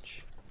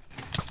advantage.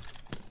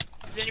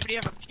 Does anybody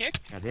have a pick?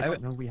 Yeah, they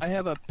don't know we I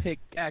have a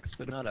pickaxe,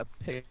 but not a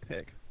pick.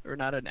 Or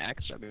not an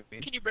axe, I mean.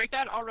 Can you break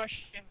that? I'll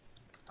rush in.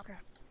 Okay.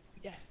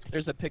 Yeah.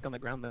 There's a pick on the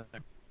ground there.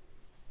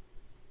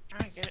 I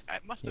don't get it. I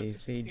must have.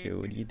 Hey Joe,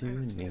 what are you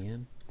doing,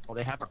 man? Well,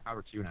 they have our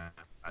power 2 now,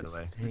 by the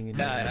Just way. hanging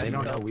Yeah, out. They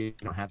don't know felt- we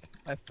don't have it.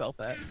 I felt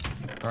that.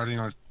 Guarding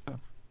our.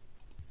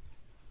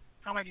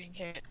 How am I getting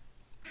hit?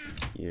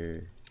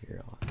 You're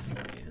awesome,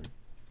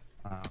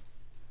 man.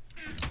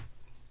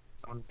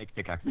 Someone make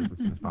pickaxes as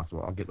soon as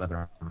possible. I'll get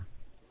leather armor.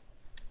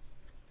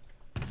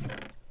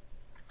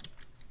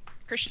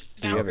 Christian's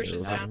Do you down. have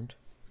Christian's arrows down. around?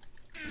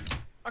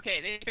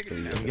 Okay, they figured Do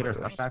it you out. Can we get our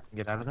stuff back and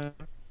get out of there?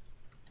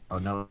 Oh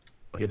no,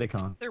 here they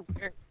come.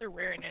 They're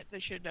wearing it. They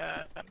should.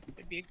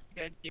 It'd be a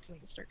good idea for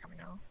them to start coming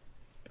out.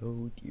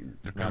 Oh dear.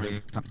 They're No, coming.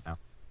 they're coming now.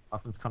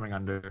 Austin's coming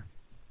under.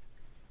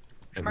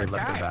 They Smart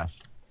left their guy. bash.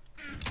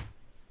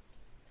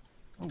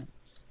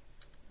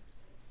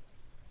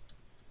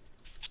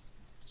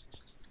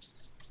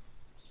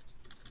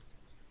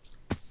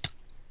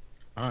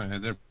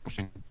 Alright, they're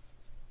pushing.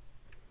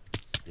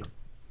 Let's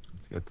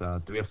get,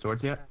 do we have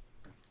swords yet?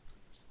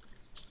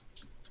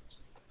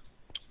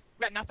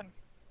 Got nothing.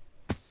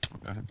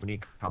 Go ahead. We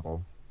need a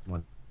couple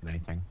more than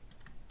anything.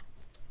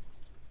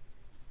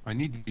 I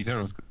need these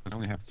arrows because I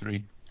only have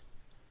 3.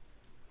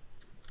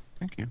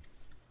 Thank you.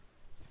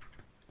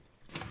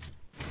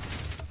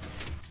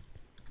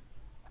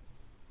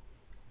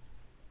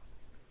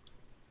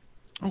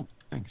 Oh,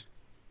 thanks.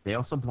 They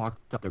also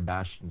blocked up their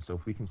bastion, so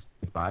if we can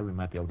stick by, we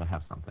might be able to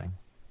have something.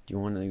 Do you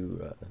want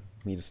to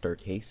me to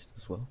start haste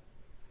as well?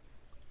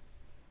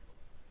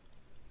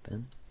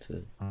 Ben,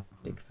 to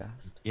dig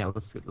fast. Yeah,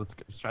 let's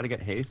try to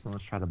get haste and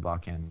let's try to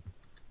block in.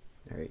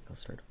 All right, I'll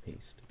start up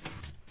haste.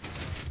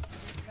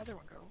 Where'd the other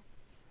one go?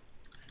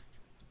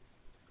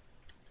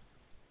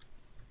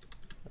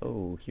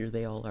 Oh, here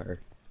they all are.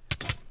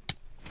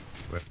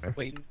 Where?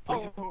 Waiting.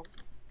 Oh,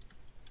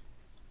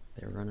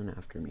 They're running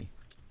after me.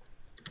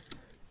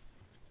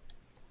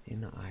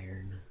 In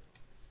iron.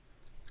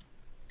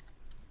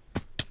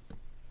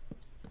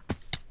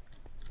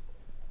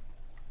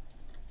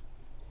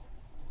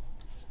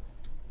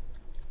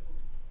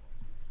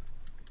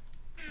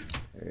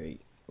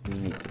 Alright, we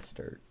need to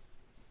start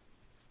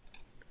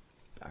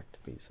back to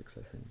basics,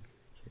 I think.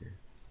 Here.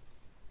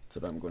 That's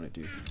what I'm going to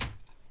do.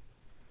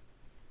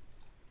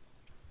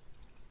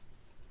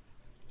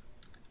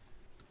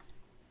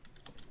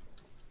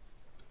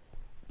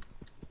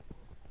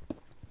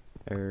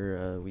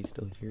 Are we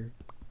still here?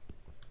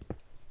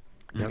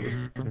 Yeah,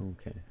 Mhm.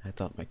 Okay, I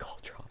thought my call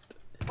dropped.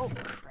 oh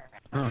crap.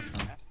 Oh,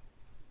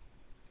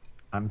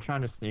 I'm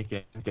trying to sneak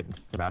in, get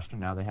into Sebastian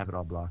now. They have it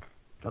all blocked.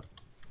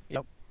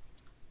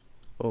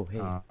 Oh, hey,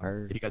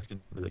 our If you guys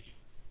can really.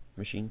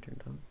 machine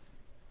turned on?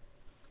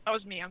 That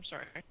was me. I'm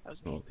sorry. That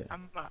was me. Oh, okay.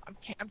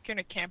 I'm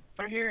gonna camp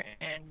over here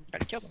and try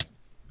to kill them.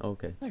 Oh,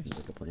 okay, seems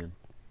like a plan.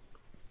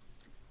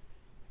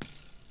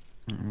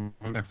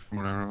 We'll have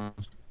more arrows.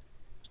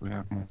 So we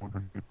have more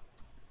over here.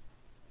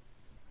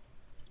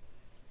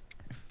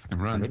 If I can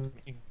Are run. they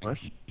making a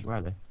push? Where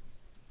are they?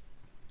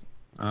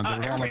 They're all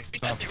Everybody up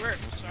said top. they were,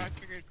 so I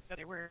figured that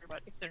they were.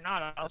 But if they're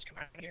not, I'll just come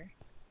out here.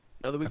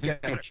 No, I we've think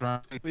got they're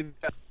trying.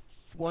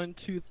 1,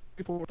 2,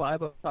 3, 4,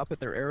 5 up top with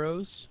their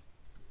arrows.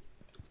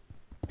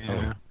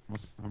 Yeah.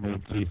 Hey,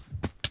 please.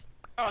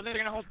 Oh, they're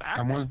gonna hold back.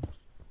 I'm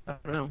I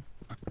don't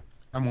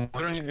know.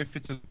 wondering if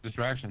it's a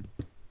distraction.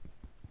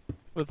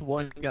 With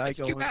one guy It's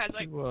two going guys,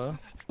 like- to,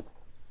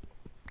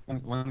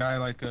 One guy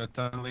like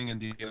tunneling and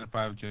the other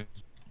 5 just.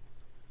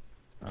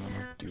 I don't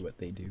know. Do what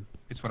they do.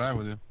 It's what I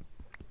would do.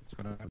 It's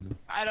what I would do.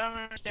 I don't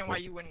understand why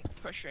you wouldn't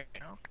push it.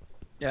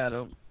 yeah, I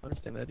don't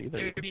understand that either.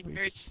 They would be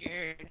very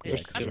scared. Yeah,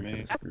 That's- because we're kind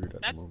of That's- screwed at the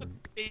That's the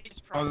moment.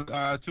 biggest Oh,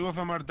 problem. 2 of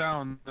them are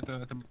down at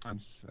the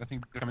mines. I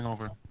think they're coming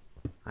over.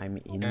 I'm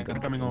in Yeah, the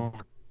they're coming over.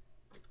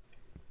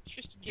 It's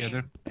just a Yeah,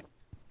 game. they're.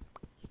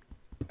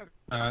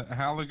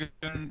 Halligan,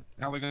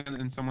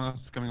 and someone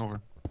else is coming over.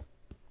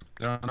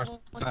 They're on our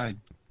side.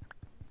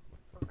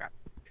 Oh, crap.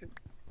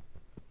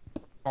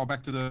 Fall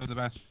back to the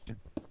bastion.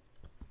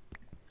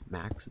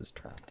 Max is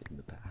trapped in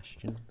the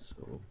bastion,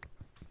 so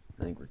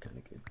I think we're kind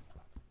of good.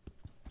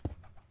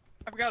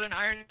 I've got an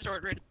iron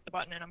sword right at the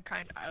button, and I'm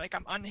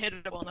I'm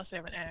unhittable unless they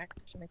have an axe,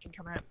 and they can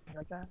come at me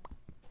like that.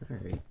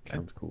 Alright,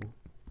 sounds cool.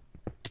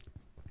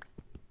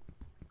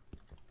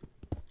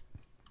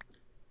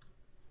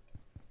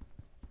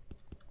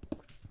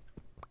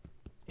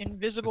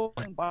 Invisible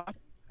and buff.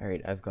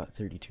 Alright, I've got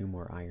 32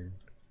 more iron.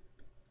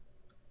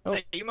 Oh.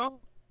 Is that you, Mo?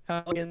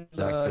 Halligan's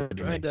That could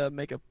be trying me. to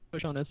make a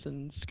push on us,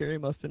 and Scary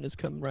Muffin is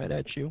coming right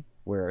at you.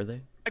 Where are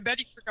they? I bet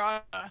he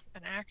forgot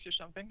an axe or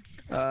something.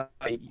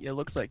 It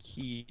looks like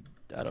he,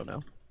 I don't know.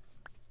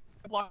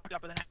 I blocked it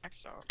up with an axe,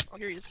 so oh,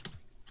 here he is.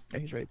 Yeah,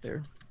 he's right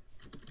there.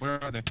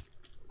 Where are they?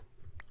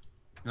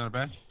 Not a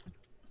bastion?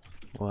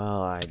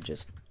 Well, I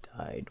just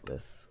died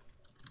with...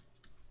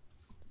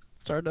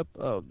 Start up.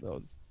 Oh,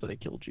 no, so they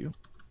killed you.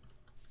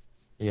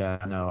 Yeah,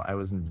 no, I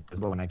was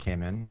invisible when I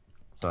came in,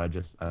 so I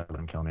let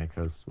him kill me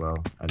because, well,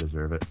 I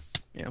deserve it.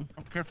 Yeah.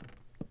 Oh, careful.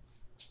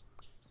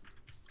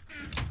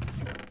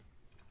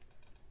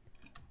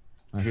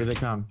 Oh, here they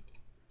come.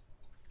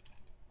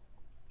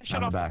 I shut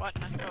On off the the back.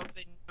 button. I don't know if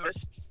they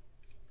noticed.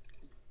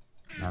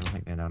 I don't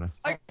think they noticed.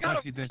 I got Nice,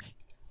 him. he did.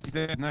 He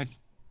did. Nice.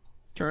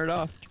 Turn it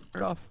off.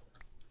 Turn it off.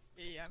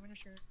 Yeah, I'm gonna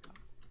turn it off.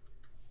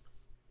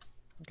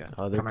 Okay.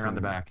 Oh, they're Coming around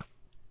the back.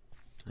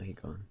 Oh, he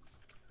gone.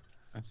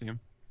 I see him.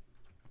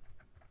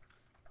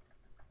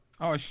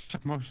 Oh, I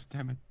shot Moesh.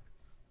 Damn it.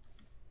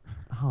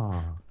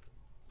 Oh.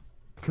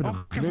 Could have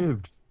Oh, come on.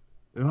 lived.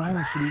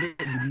 Why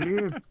should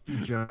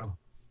live, Joe?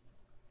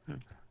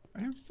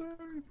 I am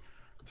sorry.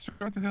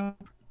 Strogg to help.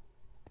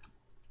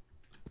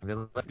 They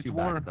left It's you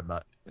war. back at the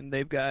butt. And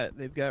they've got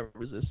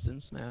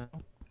resistance now.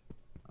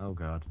 Oh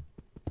god.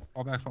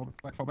 Fall back, fall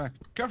back, fall back.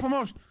 Careful,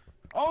 Moesh.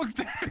 Oh, it's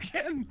there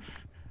again.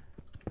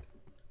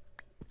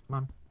 Come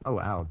on. Oh,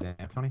 ow, damn,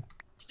 Tony.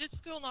 Is it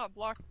still not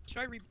blocked? Should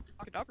I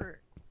re-block it up or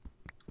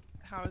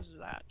how is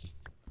that?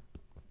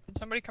 Can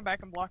somebody come back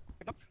and block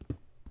it up?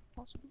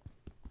 Possibly.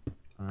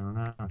 I don't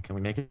know. Can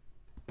we make it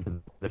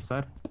to this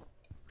side?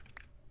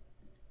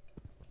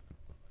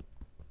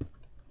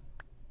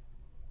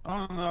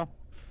 Oh no.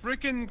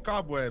 Freaking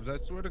cobwebs, I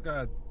swear to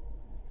God.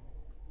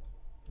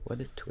 What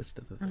a twist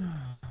of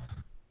events.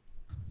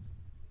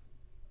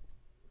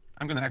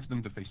 I'm gonna ask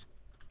them to face.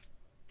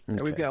 And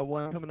we've Okay. got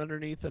one coming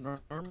underneath an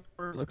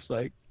armor. Looks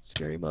like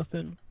Scary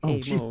Muffin.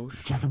 Hey, jeez.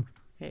 Moesh. Get him.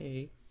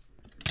 Hey.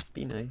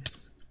 Be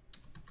nice.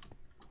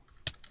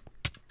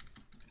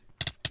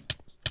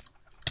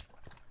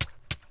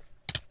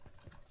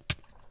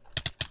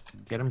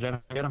 Get him,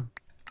 Jeven. Get him.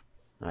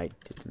 I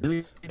didn't.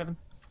 Really, Jeven?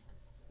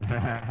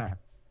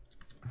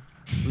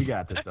 We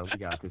got this, though. We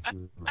got this.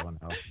 This is one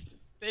health.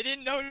 They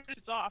didn't notice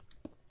it's off.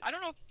 I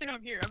don't know if they know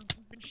I'm here. I've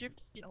been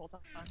shifting the whole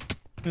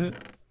time.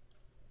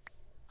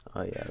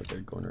 Oh yeah,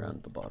 they're going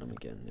around the bottom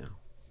again now.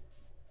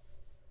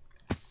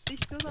 They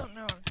still don't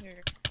know I'm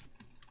here.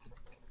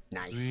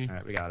 Nice.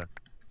 Alright, we got it.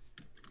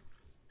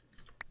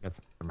 Got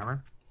some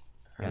armor?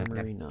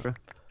 Armoring up. extra?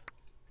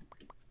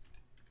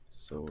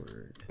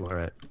 Sword.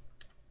 Alright.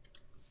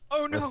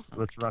 Oh no!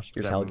 Let's rush.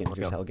 Here's Jeven. Halligan. Let's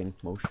Here's go. Halligan.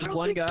 Moesh. There's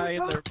one guy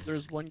in there.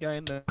 There's one guy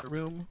in the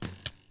room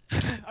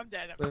I'm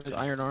dead. with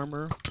iron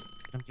armor.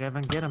 Get him,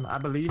 Jeven. Get him. I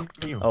believe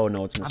in you. Oh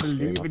no, it's I Mr.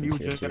 Scary believe in Muffins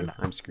you, here too. Jeven.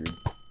 I'm screwed.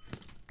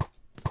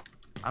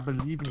 I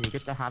believe in you.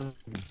 Get the hell out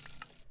of me.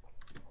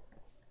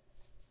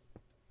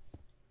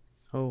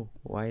 Oh,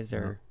 why is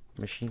our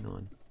machine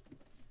on?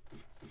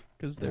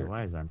 Because Yeah, they're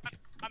why is that?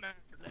 I'm out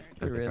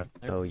there. they're in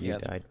there. Oh, you Yeah,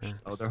 died, Max.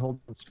 Oh, they're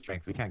holding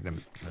strength. We can't give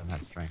them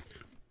that strength.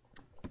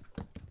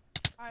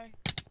 Hi.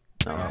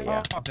 Oh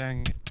yeah. Oh,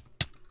 dang it.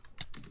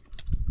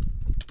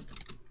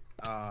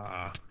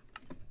 Ah,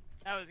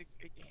 That was a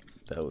good game.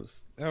 That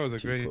was that was a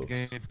too great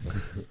close. game.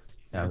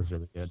 That was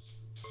really good.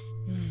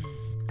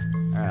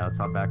 Alright, let's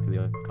hop back to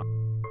the other.